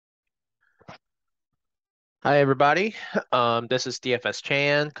Hi, everybody. This is DFS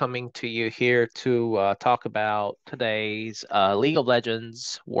Chan coming to you here to talk about today's League of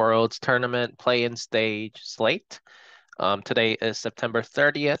Legends Worlds Tournament play-in stage slate. Today is September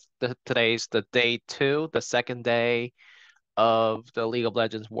 30th. Today's the day two, the second day of the League of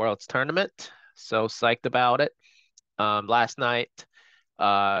Legends Worlds Tournament. So psyched about it. Last night,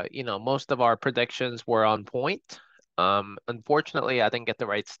 most of our predictions were on point. Unfortunately, I didn't get the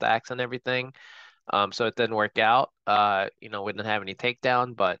right stacks and everything. So it didn't work out. We didn't have any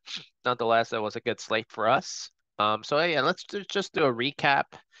takedown, but nonetheless, it was a good slate for us. So yeah, just do a recap.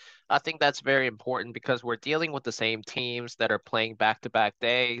 I think that's very important because we're dealing with the same teams that are playing back-to-back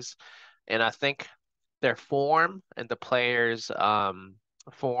days, and I think their form and the players'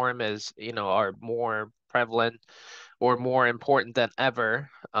 form is, are more prevalent or more important than ever.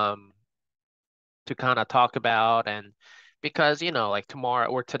 To kind of talk about and because like tomorrow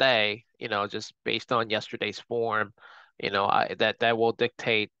or today, just based on yesterday's form, that will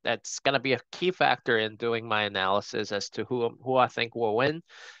dictate that's going to be a key factor in doing my analysis as to who I think will win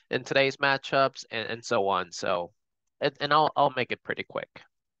in today's matchups and so on. So and I'll make it pretty quick.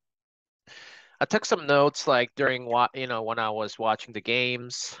 I took some notes like during what when I was watching the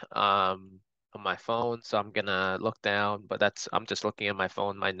games on my phone, so I'm gonna look down, but that's I'm just looking at my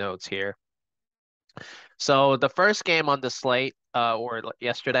phone, my notes here. So the first game on the slate,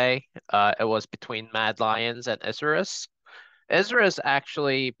 yesterday, it was between Mad Lions and Isurus. Isurus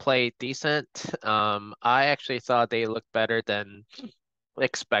actually played decent. I actually thought they looked better than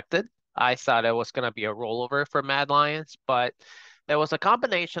expected. I thought it was going to be a rollover for Mad Lions, but there was a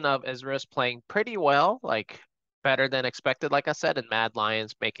combination of Isurus playing pretty well, like better than expected, like I said, and Mad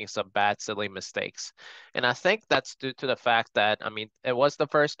Lions making some bad, silly mistakes. And I think that's due to the fact that, I mean, it was the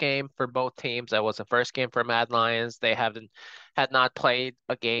first game for both teams. It was the first game for Mad Lions. They haven't had not played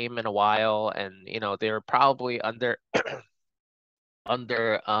a game in a while, and they were probably under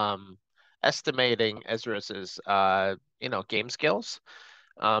estimating Ezra's game skills.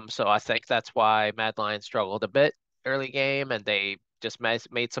 So I think that's why Mad Lions struggled a bit early game, and they just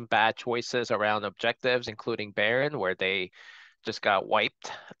made some bad choices around objectives, including Baron, where they just got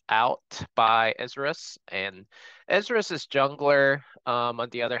wiped out by Ezra's. And Ezra's jungler, on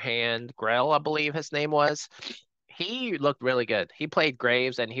the other hand, Grell, I believe his name was, he looked really good. He played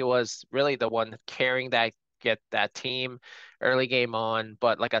Graves, and he was really the one carrying get that team early game on.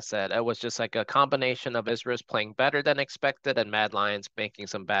 But like I said, it was just like a combination of Israel's playing better than expected and Mad Lions making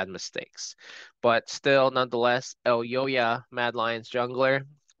some bad mistakes. But still, nonetheless, El Yoya, Mad Lions jungler,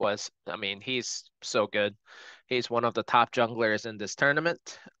 I mean, he's so good. He's one of the top junglers in this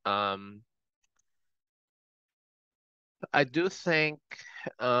tournament. Um, I do think,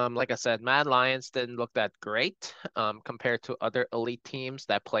 like I said, Mad Lions didn't look that great compared to other elite teams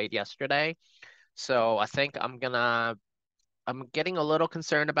that played yesterday. So I think I'm getting a little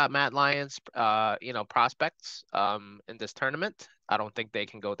concerned about Matt Lyons, prospects in this tournament. I don't think they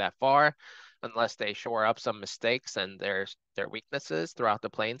can go that far unless they shore up some mistakes and their weaknesses throughout the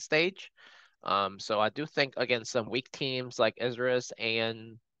playing stage. So I do think against some weak teams like Israel's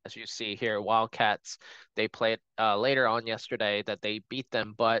and as you see here, Wildcats, they played later on yesterday that they beat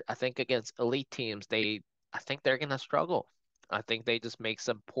them, but I think against elite teams, I think they're gonna struggle. I think they just make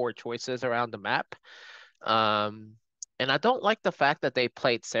some poor choices around the map. Um, and I don't like the fact that they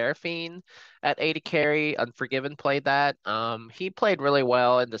played Seraphine at 80 carry. Unforgiven played that. He played really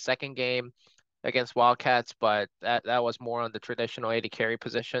well in the second game against Wildcats, but that was more on the traditional 80 carry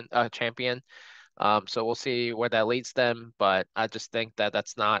position, champion. So we'll see where that leads them, but I just think that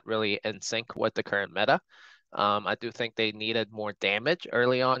that's not really in sync with the current meta. I do think they needed more damage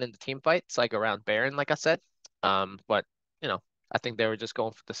early on in the team fights, like around Baron, like I said. But you know, I think they were just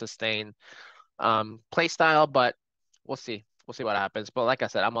going for the sustain play style, but we'll see. We'll see what happens. But like I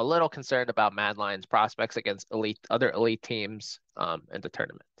said, I'm a little concerned about Mad Lions prospects against other elite teams in the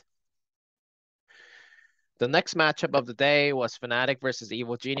tournament. The next matchup of the day was Fnatic versus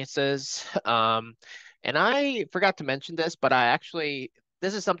Evil Geniuses. And I forgot to mention this, but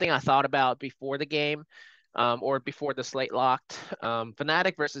this is something I thought about before the game, or before the slate locked.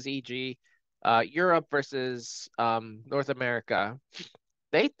 Fnatic versus EG, Europe versus North America.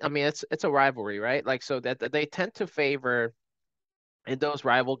 I mean, it's a rivalry, right? Like, so that they tend to favor in those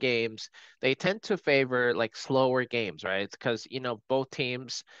rival games, they tend to favor like slower games, right? Because, both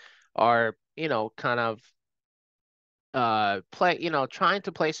teams are, kind of trying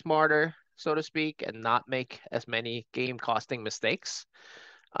to play smarter, so to speak, and not make as many game costing mistakes.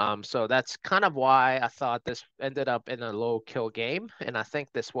 So that's kind of why I thought this ended up in a low kill game, and I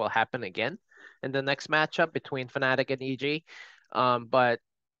think this will happen again in the next matchup between Fnatic and EG. But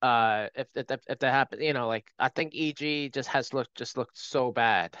if that happened, like I think EG just looked so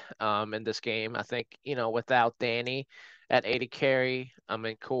bad in this game. I think, without Danny at 80 carry,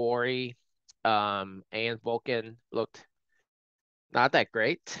 and Kaori and Vulcan looked not that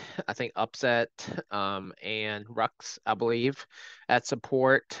great. I think Upset and Rux, I believe, at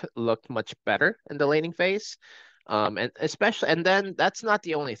support looked much better in the laning phase. And especially, and then that's not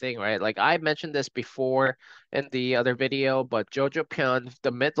the only thing, right? Like I mentioned this before in the other video, but Jojo Pyun,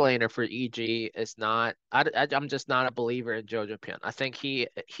 the mid laner for EG, is not. I'm just not a believer in Jojo Pyun. I think he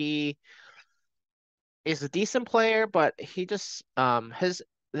is a decent player, but he just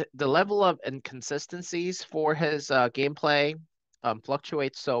the level of inconsistencies for his gameplay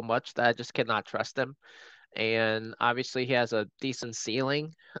fluctuates so much that I just cannot trust him. And obviously he has a decent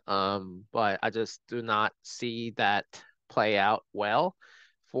ceiling, but I just do not see that play out well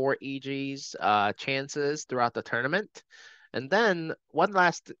for EG's chances throughout the tournament. And then one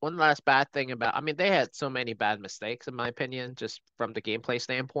last bad thing about, I mean, they had so many bad mistakes in my opinion, just from the gameplay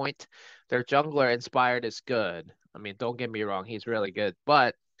standpoint. Their jungler Inspired is good. I mean, don't get me wrong, he's really good,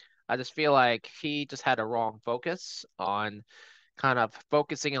 but I just feel like he just had a wrong focus on kind of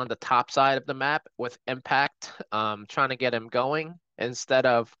focusing on the top side of the map with Impact, trying to get him going instead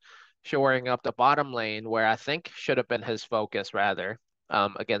of shoring up the bottom lane, where I think should have been his focus rather,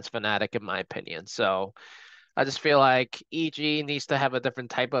 against Fnatic, in my opinion. So I just feel like EG needs to have a different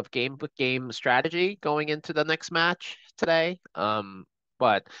type of game strategy going into the next match today.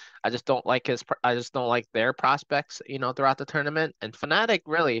 But I just don't like their prospects, throughout the tournament. And Fnatic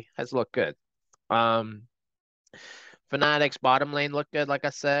really has looked good. Um, Fnatic's bottom lane looked good, like I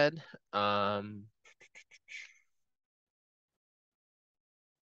said. Um,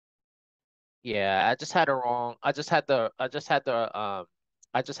 yeah, I just had a lot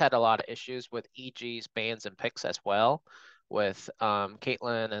of issues with EG's bans and picks as well, with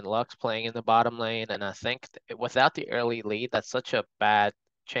Caitlyn and Lux playing in the bottom lane, and I think without the early lead, that's such a bad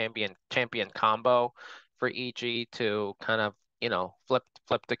champion combo for EG to kind of, flip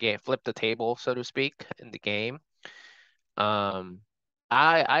the table, so to speak, in the game. Um,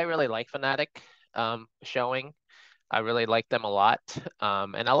 I really like Fnatic showing. I really like them a lot.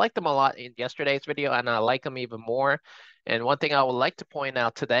 And I liked them a lot in yesterday's video, and I like them even more. And one thing I would like to point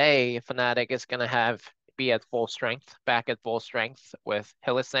out today, Fnatic is going to be at full strength, back at full strength with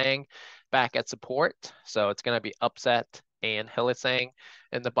Hylissang back at support. So it's going to be Upset and Hylissang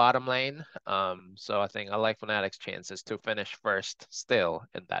in the bottom lane. So I think I like Fnatic's chances to finish first still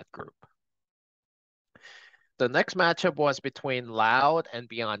in that group. The next matchup was between Loud and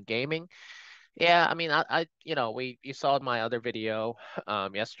Beyond Gaming. Yeah, I mean, you saw my other video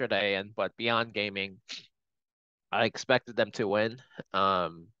yesterday, but Beyond Gaming, I expected them to win.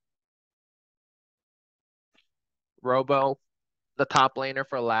 Um, Robo, the top laner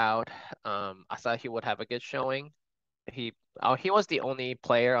for Loud, I thought he would have a good showing. He was the only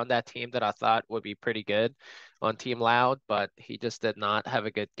player on that team that I thought would be pretty good on Team Loud, but he just did not have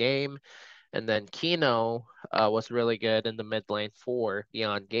a good game. And then Kino was really good in the mid lane for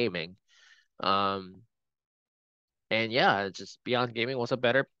Beyond Gaming. Um, And yeah, just Beyond Gaming was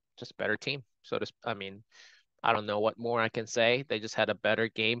just better team. I mean, I don't know what more I can say. They just had a better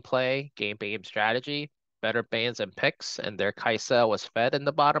gameplay, game strategy, better bans and picks, and their Kai'Sa was fed in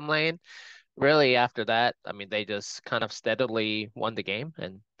the bottom lane. Really, after that, I mean, they just kind of steadily won the game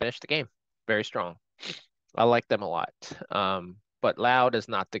and finished the game very strong. I like them a lot. But Loud is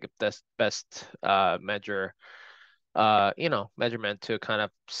not the best measurement to kind of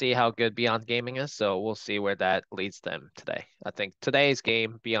see how good Beyond Gaming is. So we'll see where that leads them today. I think today's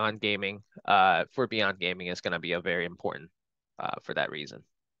game, for Beyond Gaming is going to be a very important for that reason.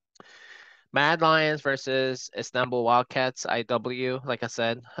 Mad Lions versus Istanbul Wildcats, IW. Like I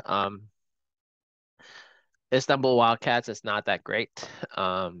said, Istanbul Wildcats is not that great.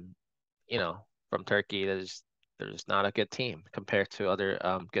 From Turkey, there's not a good team compared to other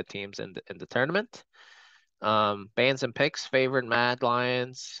good teams in the tournament. Bans and picks favored Mad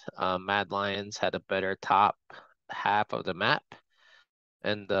Lions. Mad Lions had a better top half of the map.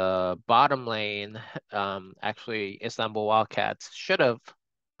 And the bottom lane, actually, Istanbul Wildcats should have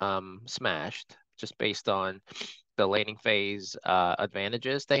smashed just based on the laning phase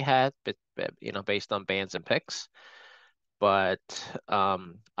advantages they had, based on bans and picks. But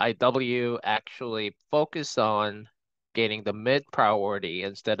IW actually focused on getting the mid priority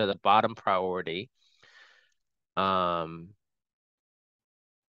instead of the bottom priority. Um,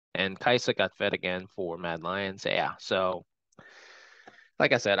 and Kai'Sa got fed again for Mad Lions. Yeah, so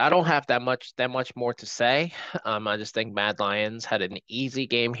Like I said, I don't have that much more to say. I just think Mad Lions had an easy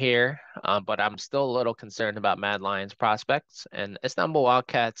game here, but I'm still a little concerned about Mad Lions prospects. And Istanbul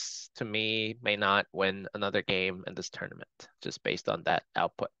Wildcats, to me, may not win another game in this tournament, just based on that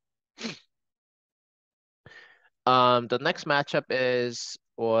output. The next matchup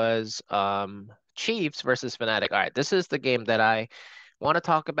was Chiefs versus Fnatic. All right, this is the game that I want to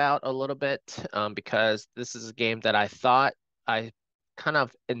talk about a little bit, because this is a game that I thought I kind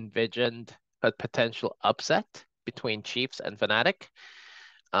of envisioned a potential upset between Chiefs and Fnatic.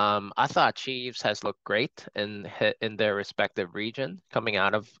 I thought Chiefs has looked great in their respective region coming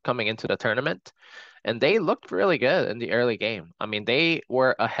into the tournament, and they looked really good in the early game. I mean, they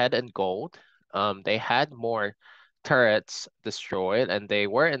were ahead in gold. They had more turrets destroyed, and they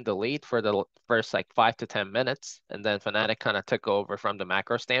were in the lead for the first like 5 to 10 minutes, and then Fnatic kind of took over from the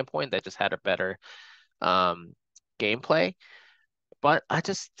macro standpoint. They just had a better um, gameplay. But I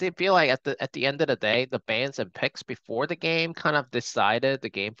just feel like at the end of the day, the bans and picks before the game kind of decided the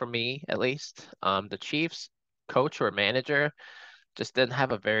game for me, at least. The Chiefs coach or manager just didn't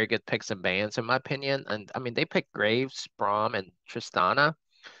have a very good picks and bans, in my opinion. And I mean, they picked Graves, Braum, and Tristana.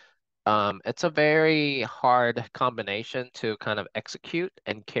 It's a very hard combination to kind of execute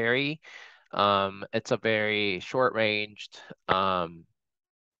and carry. It's a very short-ranged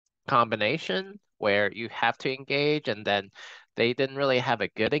combination where you have to engage, and then they didn't really have a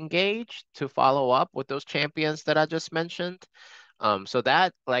good engage to follow up with those champions that I just mentioned. So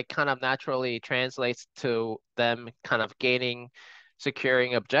that like kind of naturally translates to them kind of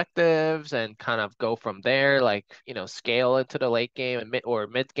securing objectives and kind of go from there, like, scale into the late game and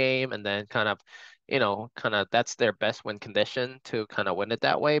mid game, and then kind of that's their best win condition to kind of win it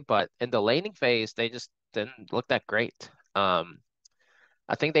that way. But in the laning phase, they just didn't look that great. I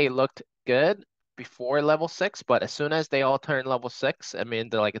think they looked good before level six, but as soon as they all turned level six, I mean,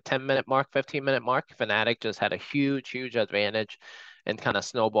 the like a 10-minute mark, 15-minute mark, Fnatic just had a huge, huge advantage and kind of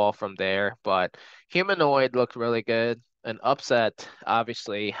snowball from there. But Humanoid looked really good. And Upset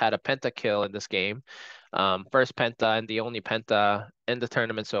obviously had a pentakill in this game. First penta and the only penta in the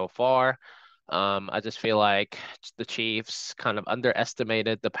tournament so far. I just feel like the Chiefs kind of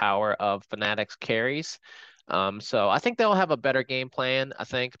underestimated the power of Fnatic's carries. So I think they'll have a better game plan. I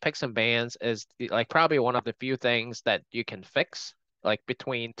think picks and bans is like probably one of the few things that you can fix like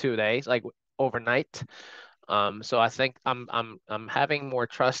between 2 days, like overnight. So I think I'm having more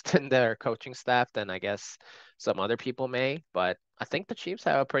trust in their coaching staff than I guess some other people may, but I think the Chiefs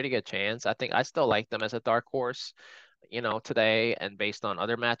have a pretty good chance. I think I still like them as a dark horse, today, and based on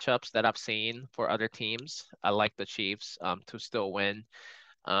other matchups that I've seen for other teams, I like the Chiefs to still win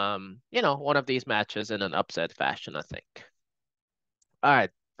one of these matches in an upset fashion, I think. All right.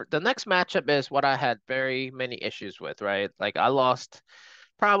 The next matchup is what I had very many issues with, right? Like I lost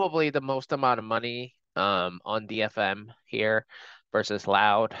probably the most amount of money on DFM here versus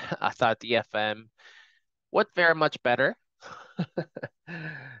Loud. I thought DFM looked very much better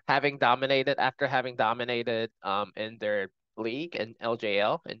having dominated in their league in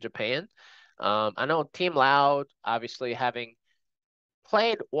LJL in Japan. I know Team Loud obviously having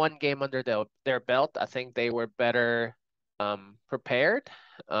played one game under their belt. I think they were better prepared,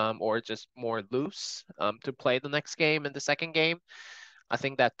 or just more loose to play the next game and the second game. I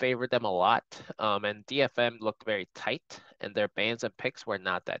think that favored them a lot. And DFM looked very tight, and their bans and picks were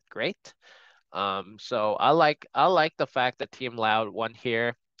not that great. So I like the fact that Team Loud won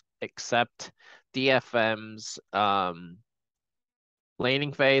here, except DFM's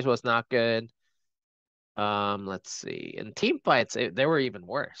laning phase was not good. Let's see. In team fights, they were even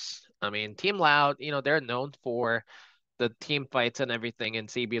worse. I mean, Team Loud, they're known for the team fights and everything in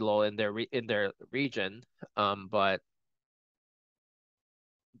CBLOL in their region. But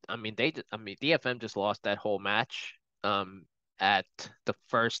I mean, DFM just lost that whole match. At the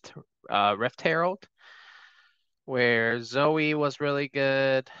first Rift Herald, where Zoe was really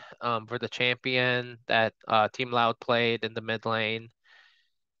good. For the champion that Team Loud played in the mid lane.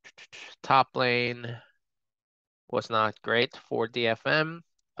 Top lane was not great for DFM.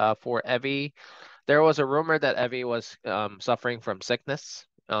 For Evie, there was a rumor that Evie was suffering from sickness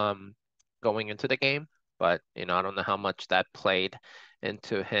going into the game, but I don't know how much that played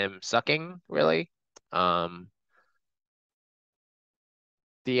into him sucking really. Um,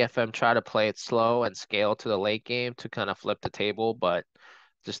 DFM tried to play it slow and scale to the late game to kind of flip the table, but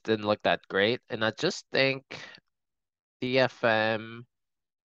just didn't look that great. And I just think DFM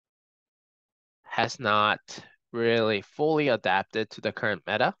has not really fully adapted to the current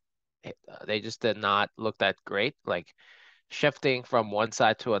meta. They just did not look that great. Like shifting from one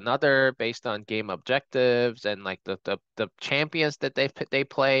side to another based on game objectives and like the champions that they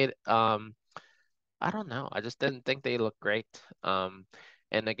played. I don't know. I just didn't think they looked great. And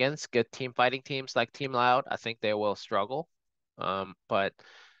against good team fighting teams like Team Loud, I think they will struggle. But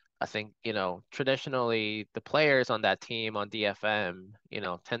I think, traditionally the players on that team on DFM,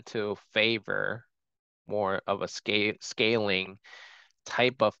 tend to favor more of a scaling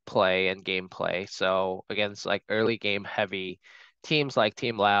type of play and gameplay. So against like early game heavy teams like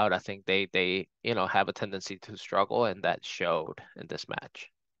Team Loud, I think they have a tendency to struggle, and that showed in this match.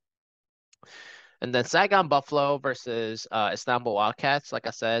 And then Saigon Buffalo versus Istanbul Wildcats. Like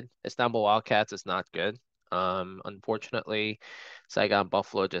I said, Istanbul Wildcats is not good. Unfortunately, Saigon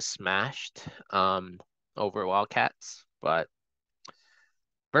Buffalo just smashed over Wildcats, but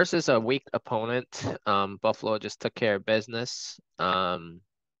versus a weak opponent, Buffalo just took care of business.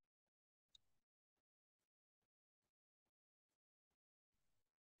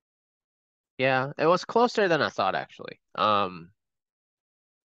 Yeah, it was closer than I thought actually.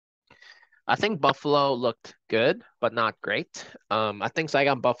 I think Buffalo looked good, but not great. I think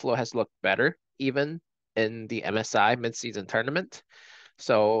Saigon Buffalo has looked better even in the MSI midseason tournament.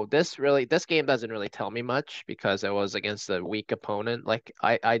 So this game doesn't really tell me much because it was against a weak opponent like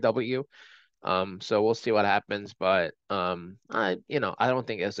IW. So we'll see what happens, but I don't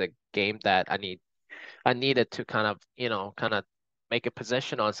think it's a game that I needed to kind of make a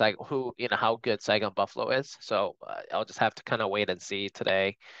position on how good Saigon Buffalo is. So I'll just have to kind of wait and see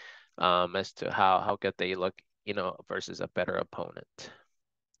today as to how good they look, versus a better opponent.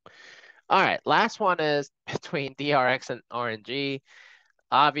 All right, last one is between DRX and RNG.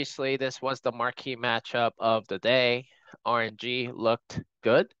 Obviously, this was the marquee matchup of the day. RNG looked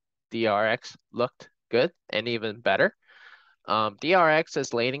good. DRX looked good and even better.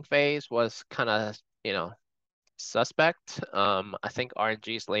 DRX's laning phase was kind of, suspect. I think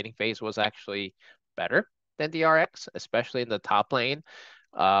RNG's laning phase was actually better than DRX, especially in the top lane,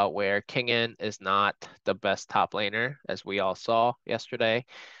 where Kingen is not the best top laner, as we all saw yesterday.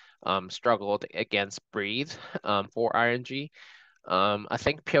 Struggled against Breathe for RNG. I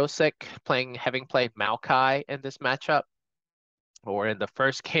think Pyosik having played Maokai in this matchup or in the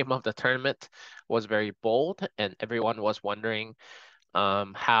first game of the tournament was very bold, and everyone was wondering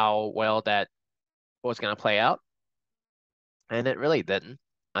how well that was going to play out, and it really didn't.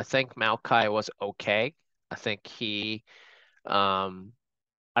 I think Maokai was okay. I think um,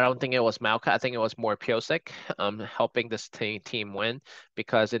 I don't think it was Maokai. I think it was more Pyosik helping this team win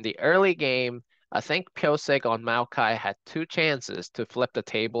because in the early game, I think Pyosik on Maokai had two chances to flip the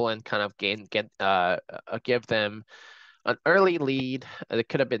table and kind of give them an early lead. It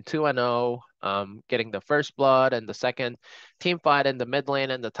could have been 2-0, getting the first blood and the second team fight in the mid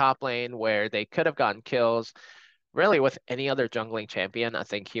lane and the top lane where they could have gotten kills. Really, with any other jungling champion, I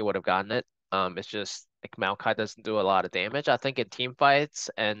think he would have gotten it. It's just like Maokai doesn't do a lot of damage. I think in team fights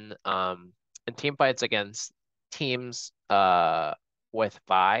against teams with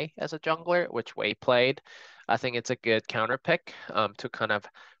Vi as a jungler, which Wei played, I think it's a good counter pick to kind of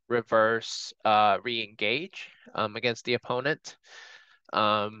reverse re-engage against the opponent.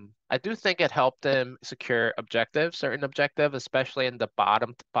 I do think it helped them secure certain objective, especially in the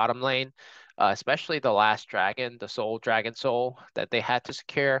bottom lane, especially the last dragon, the Dragon Soul that they had to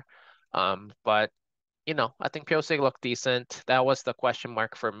secure. But I think POC looked decent. That was the question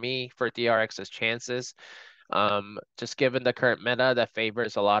mark for me for DRX's chances. Just given the current meta that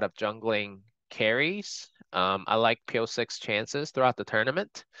favors a lot of jungling carries, I like PO6's chances throughout the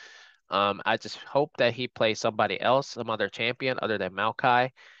tournament. I just hope that he plays somebody else, some other champion other than Maokai.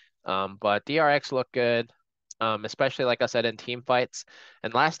 But DRX looked good, especially like I said in team fights.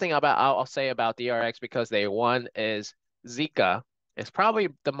 And last thing I'll say about DRX because they won is Zika is probably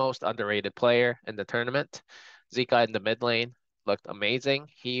the most underrated player in the tournament. Zika in the mid lane looked amazing.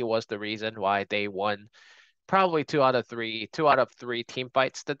 He was the reason why they won probably two out of three team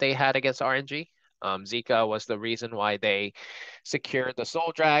fights that they had against RNG. Zika was the reason why they secured the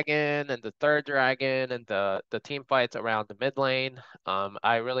Soul Dragon and the third dragon and the team fights around the mid lane.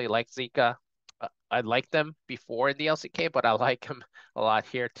 I really like Zika. I liked them before in the LCK, but I like him a lot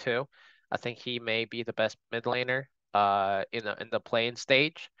here too. I think he may be the best mid laner in the playing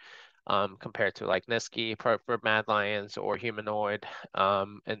stage compared to like Niski for Mad Lions or Humanoid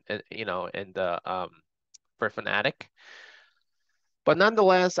and in the for Fnatic. But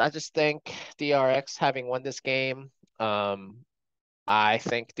nonetheless, I just think DRX having won this game, um, I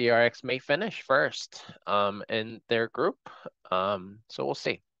think DRX may finish first in their group. So we'll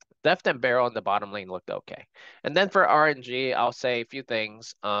see. Deft and Barrel in the bottom lane looked okay. And then for RNG, I'll say a few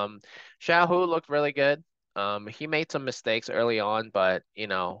things. Xiaohu looked really good. He made some mistakes early on, but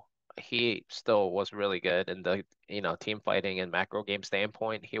he still was really good in the team fighting and macro game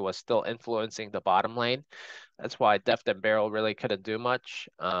standpoint. He was still influencing the bottom lane. That's why Deft and Barrel really couldn't do much.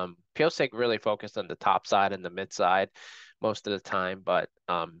 Piosik really focused on the top side and the mid side most of the time, but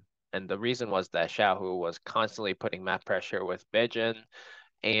and the reason was that Xiaohu was constantly putting map pressure with Bijin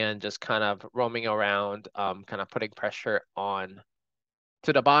and just kind of roaming around, kind of putting pressure on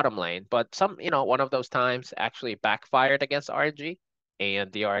to the bottom lane. But one of those times actually backfired against RNG,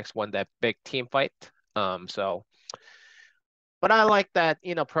 and the RX won that big team fight. So, but I like that,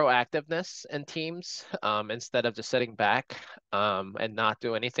 proactiveness in teams, instead of just sitting back, and not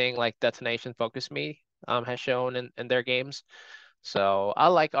do anything like Detonation Focus Me, has shown in their games. So I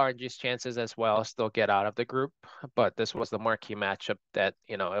like RNG's chances as well, still get out of the group. But this was the marquee matchup that,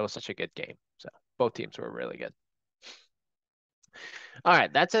 it was such a good game. So both teams were really good. All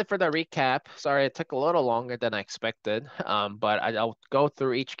right, that's it for the recap. Sorry, it took a little longer than I expected, but I'll go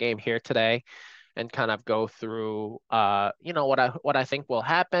through each game here today and kind of go through, what I think will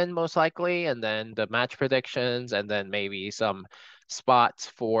happen most likely, and then the match predictions, and then maybe some spots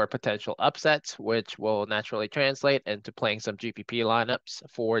for potential upsets, which will naturally translate into playing some GPP lineups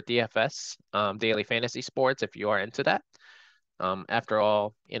for DFS, daily fantasy sports, if you are into that. After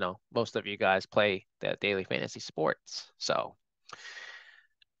all, most of you guys play the daily fantasy sports, so.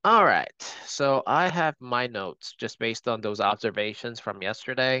 All right. So I have my notes just based on those observations from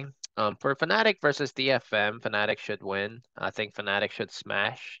yesterday. For Fnatic versus DFM, Fnatic should win. I think Fnatic should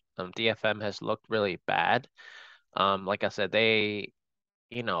smash. DFM has looked really bad. Like I said, they,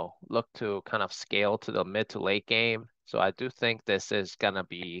 look to kind of scale to the mid to late game. So I do think this is gonna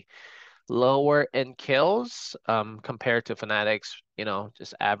be lower in kills, compared to Fnatic's,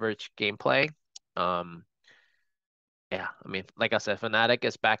 just average gameplay. Um, yeah, I mean, like I said, Fnatic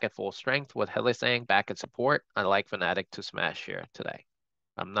is back at full strength with Helisang back at support. I like Fnatic to smash here today.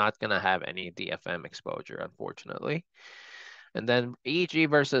 I'm not gonna have any DFM exposure, unfortunately. And then EG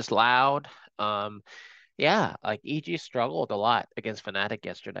versus Loud. Yeah, like EG struggled a lot against Fnatic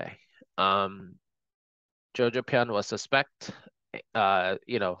yesterday. Um, Jojo Pion was suspect.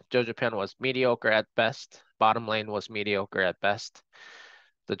 Jojo Pion was mediocre at best. Bottom lane was mediocre at best.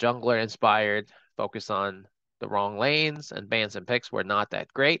 The jungler inspired, focused on the wrong lanes, and bans and picks were not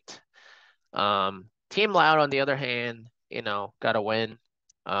that great. Team Loud, on the other hand, got a win.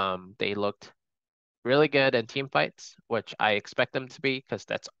 They looked really good in team fights, which I expect them to be because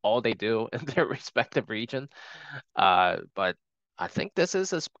that's all they do in their respective region. But I think this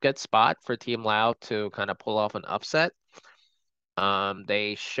is a good spot for Team Loud to kind of pull off an upset.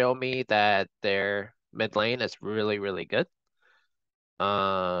 They show me that their mid lane is really, really good.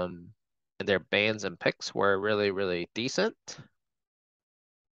 Um, and their bans and picks were really, really decent. Let's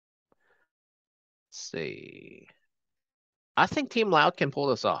see. I think Team Loud can pull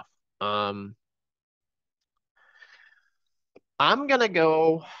this off. Um, I'm gonna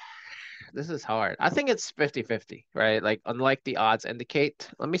go. This is hard. I think it's 50-50, right? Like, unlike the odds indicate.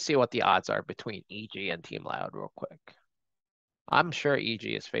 Let me see what the odds are between EG and Team Loud real quick. I'm sure EG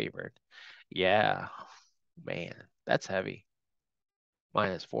is favored. Yeah, man, that's heavy.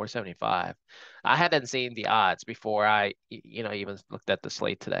 Minus 475. I hadn't seen the odds before even looked at the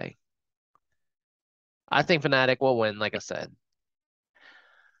slate today. I think Fnatic will win, like I said.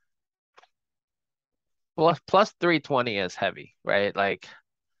 Plus 320 is heavy, right? Like,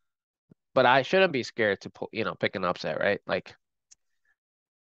 but I shouldn't be scared to pull, pick an upset, right? Like,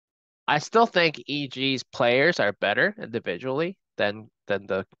 I still think EG's players are better individually than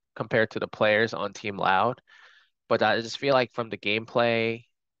the compared to the players on Team Loud. But I just feel like from the gameplay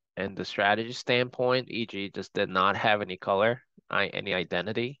and the strategy standpoint, EG just did not have any color, any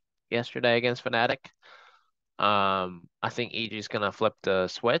identity yesterday against Fnatic. I think EG is gonna flip the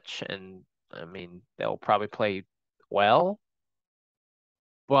switch, and I mean they'll probably play well.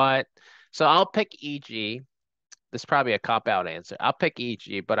 But so I'll pick EG. This is probably a cop-out answer. I'll pick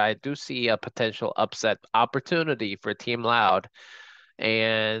EG, but I do see a potential upset opportunity for Team Loud.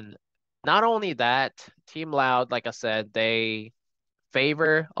 And not only that, Team Loud, like I said, they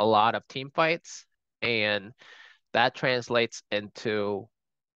favor a lot of team fights, and that translates into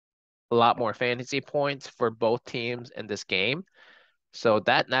a lot more fantasy points for both teams in this game. So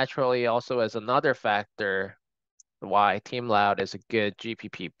that naturally also is another factor why Team Loud is a good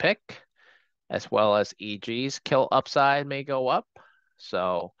GPP pick, as well as EG's kill upside may go up.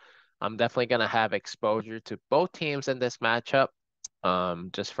 So I'm definitely going to have exposure to both teams in this matchup,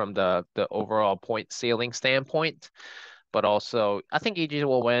 just from the overall point ceiling standpoint. But also, I think EG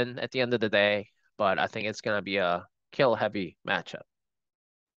will win at the end of the day, but I think it's going to be a kill heavy matchup.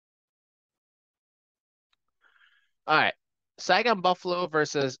 All right. Saigon Buffalo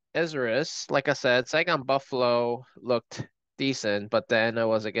versus Isurus. Like I said, Saigon Buffalo looked decent, but then it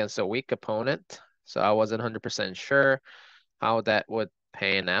was against a weak opponent. So I wasn't 100% sure how that would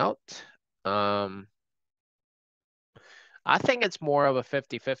pan out. Um, I think it's more of a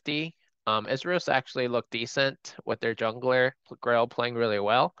 50-50. Isurus actually looked decent with their jungler, Grail playing really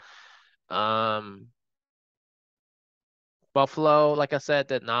well. Um, Buffalo, like I said,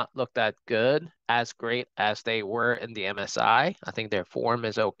 did not look that good, as great as they were in the MSI. I think their form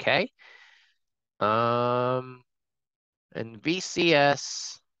is okay. Um, and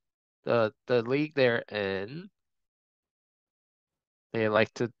VCS, the league they're in, they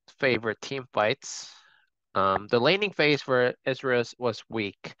like to favor team fights. The laning phase for Israel was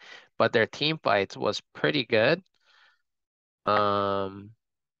weak, but their team fights was pretty good. Um,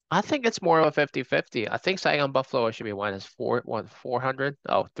 I think it's more of a 50-50. I think Saigon Buffalo should be minus 400.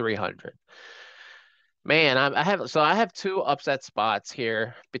 Oh, 300. Man, I have two upset spots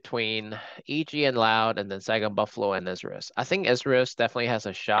here between EG and Loud and then Saigon Buffalo and Isurus. I think Isurus definitely has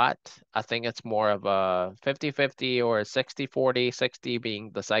a shot. I think it's more of a 50-50 or 60-40, 60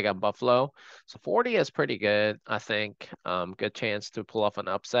 being the Saigon Buffalo. So 40 is pretty good, I think. Good chance to pull off an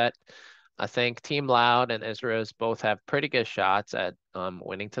upset. I think Team Loud and Isurus both have pretty good shots at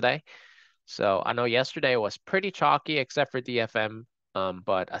winning today. So I know yesterday was pretty chalky except for DFM,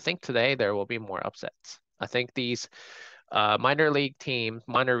 but I think today there will be more upsets. I think these minor league teams,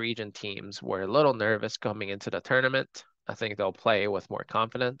 minor region teams were a little nervous coming into the tournament. I think they'll play with more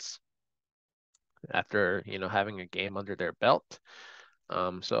confidence after, having a game under their belt.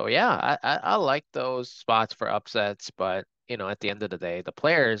 So yeah, I like those spots for upsets, but at the end of the day, the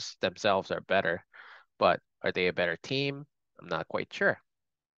players themselves are better, but are they a better team? I'm not quite sure.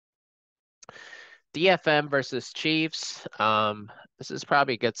 DFM versus Chiefs. This is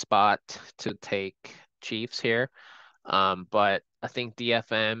probably a good spot to take Chiefs here. But I think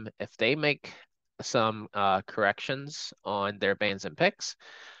DFM, if they make some corrections on their bans and picks,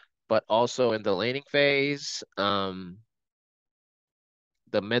 but also in the laning phase, the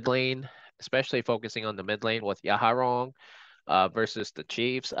mid lane, especially focusing on the mid lane with Yaharong versus the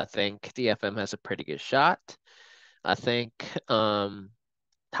Chiefs, I think DFM has a pretty good shot. I think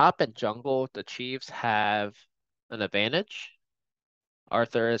top and jungle, the Chiefs have an advantage.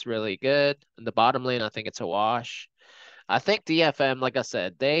 Arthur is really good. In the bottom lane, I think it's a wash. I think DFM, like I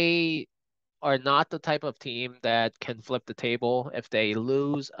said, they are not the type of team that can flip the table if they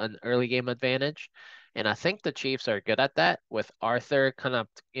lose an early game advantage. And I think the Chiefs are good at that with Arthur kind of,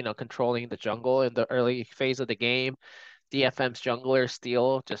 controlling the jungle in the early phase of the game. DFM's jungler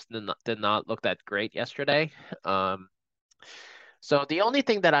Steel just did not look that great yesterday. Um, so the only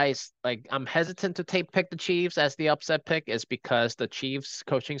thing that I'm hesitant to take pick the Chiefs as the upset pick is because the Chiefs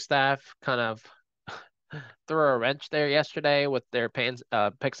coaching staff kind of threw a wrench there yesterday with their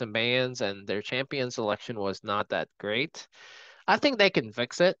picks and bans, and their champion selection was not that great. I think they can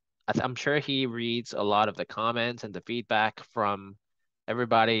fix it. I'm sure he reads a lot of the comments and the feedback from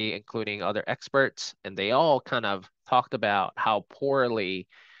everybody, including other experts, and they all kind of talked about how poorly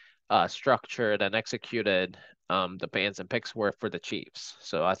structured and executed the bans and picks were for the Chiefs.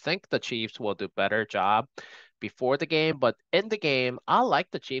 So I think the Chiefs will do better job before the game, but in the game, I like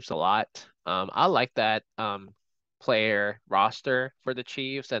the Chiefs a lot. I like that player roster for the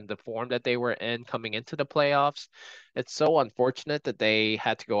Chiefs and the form that they were in coming into the playoffs. It's so unfortunate that they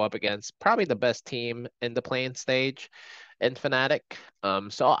had to go up against probably the best team in the playing stage in Fnatic.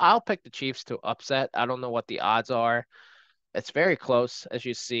 So I'll pick the Chiefs to upset. I don't know what the odds are. It's very close, as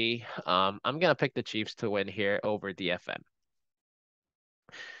you see. I'm gonna pick the Chiefs to win here over DFM.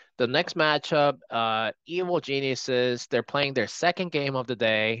 The next matchup, Evil Geniuses, they're playing their second game of the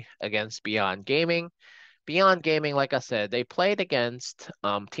day against Beyond Gaming. Beyond Gaming, like I said, they played against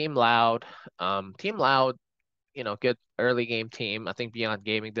Team Loud. Team Loud, good early game team. I think Beyond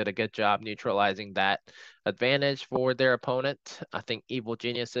Gaming did a good job neutralizing that advantage for their opponent. I think Evil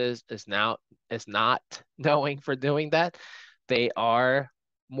Geniuses is not knowing for doing that. They are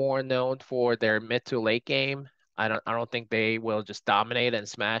more known for their mid to late game. I don't think they will just dominate and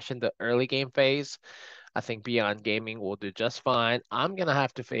smash in the early game phase. I think Beyond Gaming will do just fine. I'm gonna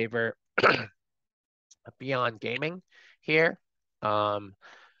have to favor Beyond Gaming here. Um,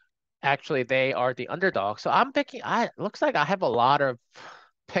 Actually, they are the underdog. So I'm picking. Looks like I have a lot of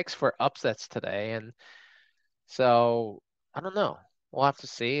picks for upsets today, and so I don't know. We'll have to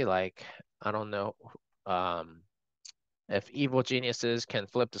see. Like I don't know um, if Evil Geniuses can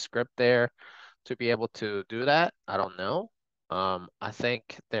flip the script there to be able to do that. I don't know. I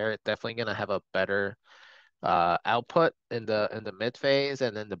think they're definitely gonna have a better output in the mid phase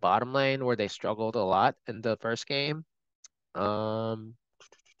and in the bottom lane where they struggled a lot in the first game. Um,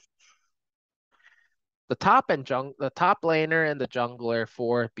 the top laner and the jungler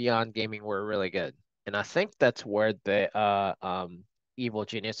for Beyond Gaming were really good. And I think that's where the Evil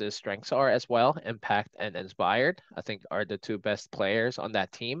Genius's strengths are as well. Impact and Inspired, I think, are the two best players on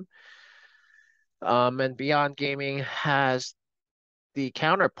that team. And Beyond Gaming has the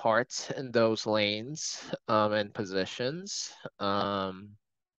counterparts in those lanes and positions.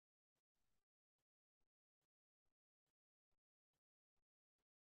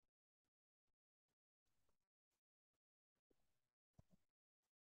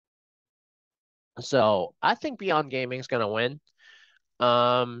 So I think Beyond Gaming is gonna win.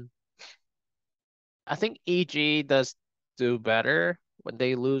 Um, I think EG does do better when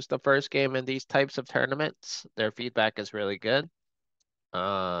they lose the first game in these types of tournaments. Their feedback is really good.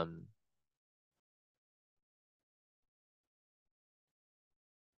 Um,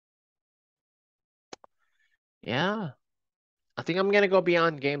 yeah, I think I'm gonna go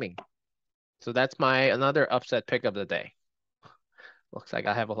Beyond Gaming. So that's my another upset pick of the day. Looks like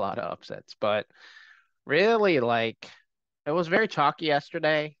I have a lot of upsets, but really, like, it was very chalky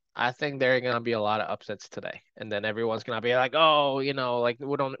yesterday. I think there are gonna be a lot of upsets today, and then everyone's gonna be like, "Oh, like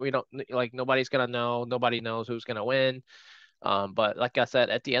we don't like nobody's gonna know. Nobody knows who's gonna win." But like I said,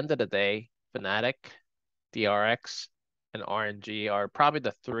 at the end of the day, Fnatic, DRX, and RNG are probably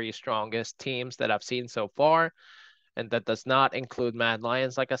the three strongest teams that I've seen so far, and that does not include Mad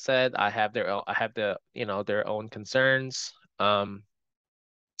Lions. Like I said, I have their own concerns.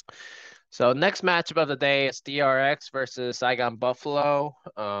 So next matchup of the day is DRX versus Saigon Buffalo.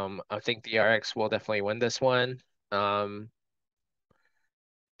 I think DRX will definitely win this one. Um,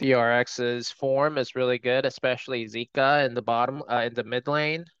 DRX's form is really good, especially Zika in the in the mid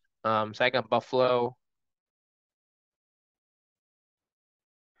lane. Saigon Buffalo,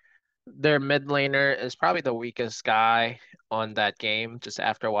 their mid laner is probably the weakest guy on that game. Just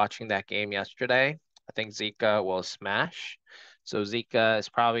after watching that game yesterday, I think Zika will smash. So Zika is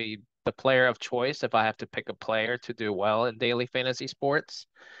probably the player of choice if I have to pick a player to do well in daily fantasy sports.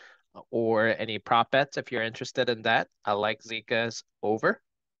 Or any prop bets if you're interested in that. I like Zca's over.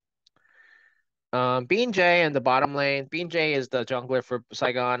 Bean J in the bottom lane. Bean J is the jungler for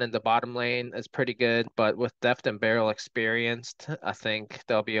Saigon in the bottom lane. Is pretty good, but with Deft and Barrel experienced, I think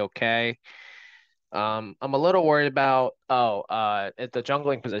they'll be okay. I'm a little worried about at the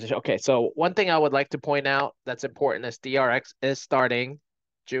jungling position. Okay, so one thing I would like to point out that's important is DRX is starting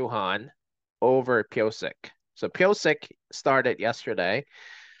Juhan over Pyosik. So Pyosik started yesterday.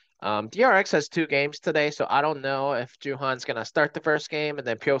 DRX has two games today, so I don't know if Juhan's gonna start the first game and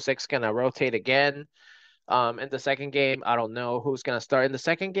then Piosik's gonna rotate again. In the second game, I don't know who's gonna start in the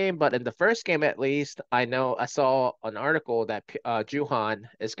second game, but in the first game at least, I know I saw an article that Juhan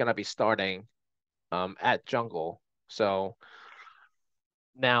is gonna be starting at jungle. So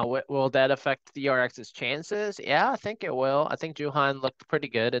now, will that affect DRX's chances? Yeah, I think it will. I think Juhan looked pretty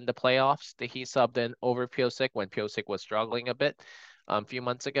good in the playoffs. He subbed in over Pyosik when Pyosik was struggling a bit a few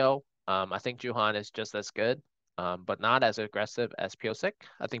months ago. I think Juhan is just as good, but not as aggressive as Pyosik.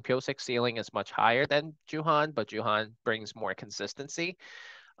 I think Pyosik's ceiling is much higher than Juhan, but Juhan brings more consistency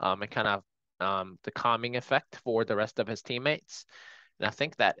and kind of the calming effect for the rest of his teammates. And I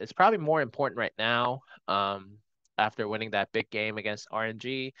think that is probably more important right now after winning that big game against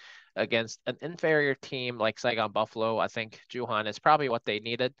RNG, against an inferior team like Saigon Buffalo. I think Juhan is probably what they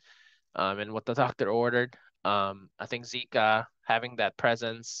needed and what the doctor ordered. I think Zika having that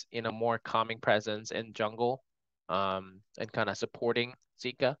presence, more calming presence in jungle and kind of supporting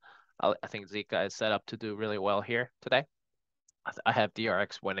Zika. I think Zika is set up to do really well here today. I have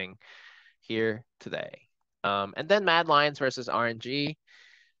DRX winning here today. And then Mad Lions versus RNG.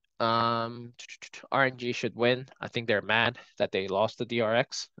 RNG should win. I think they're mad that they lost to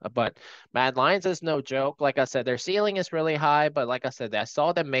DRX. But Mad Lions is no joke. Like I said, their ceiling is really high. But like I said, I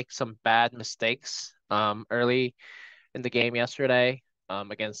saw them make some bad mistakes early in the game yesterday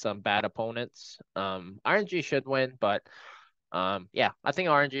against some bad opponents. RNG should win, but yeah, I think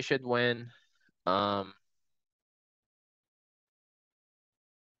RNG should win. Um,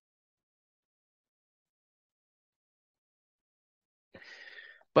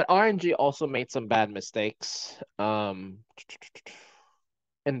 but RNG also made some bad mistakes. In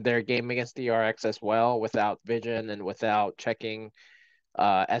their game against DRX as well, without vision and without checking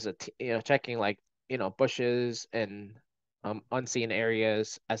checking like bushes and unseen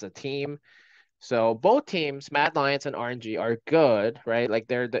areas as a team. So both teams, Mad Lions and RNG, are good, right? Like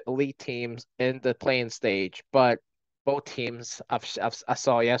they're the elite teams in the playing stage, but both teams I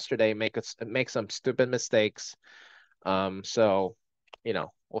saw yesterday make some stupid mistakes. So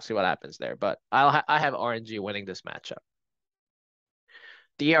we'll see what happens there. But I have RNG winning this matchup.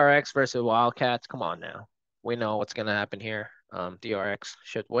 DRX versus Wildcats. Come on now. We know what's gonna happen here. DRX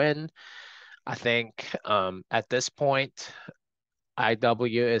should win. I think at this point,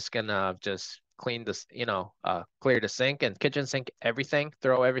 IW is gonna just clean this, clear the sink and kitchen sink everything,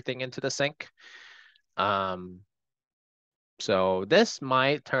 throw everything into the sink. Um, so this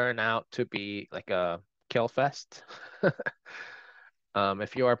might turn out to be like a kill fest.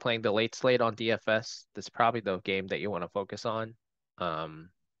 If you are playing the late slate on DFS, this is probably the game that you want to focus on. Um,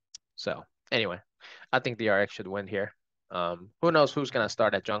 so anyway, I think DRX should win here. Who knows who's gonna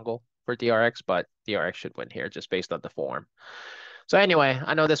start at jungle for DRX, but DRX should win here just based on the form. So anyway,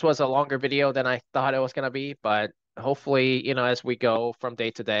 I know this was a longer video than I thought it was gonna be, but hopefully, as we go from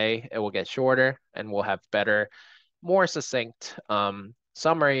day to day, it will get shorter and we'll have better, more succinct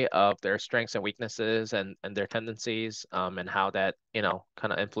summary of their strengths and weaknesses and their tendencies and how that,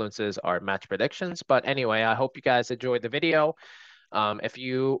 kind of influences our match predictions. But anyway, I hope you guys enjoyed the video. If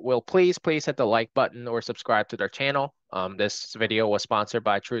you will please hit the like button or subscribe to their channel. This video was sponsored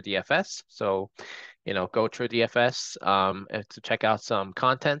by True DFS. So, go True DFS and to check out some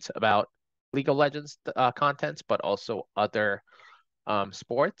content about League of Legends contents, but also other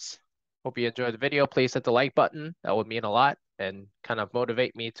sports. Hope you enjoyed the video. Please hit the like button. That would mean a lot and kind of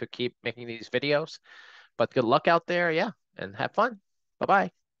motivate me to keep making these videos. But good luck out there. Yeah. And have fun.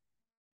 Bye-bye.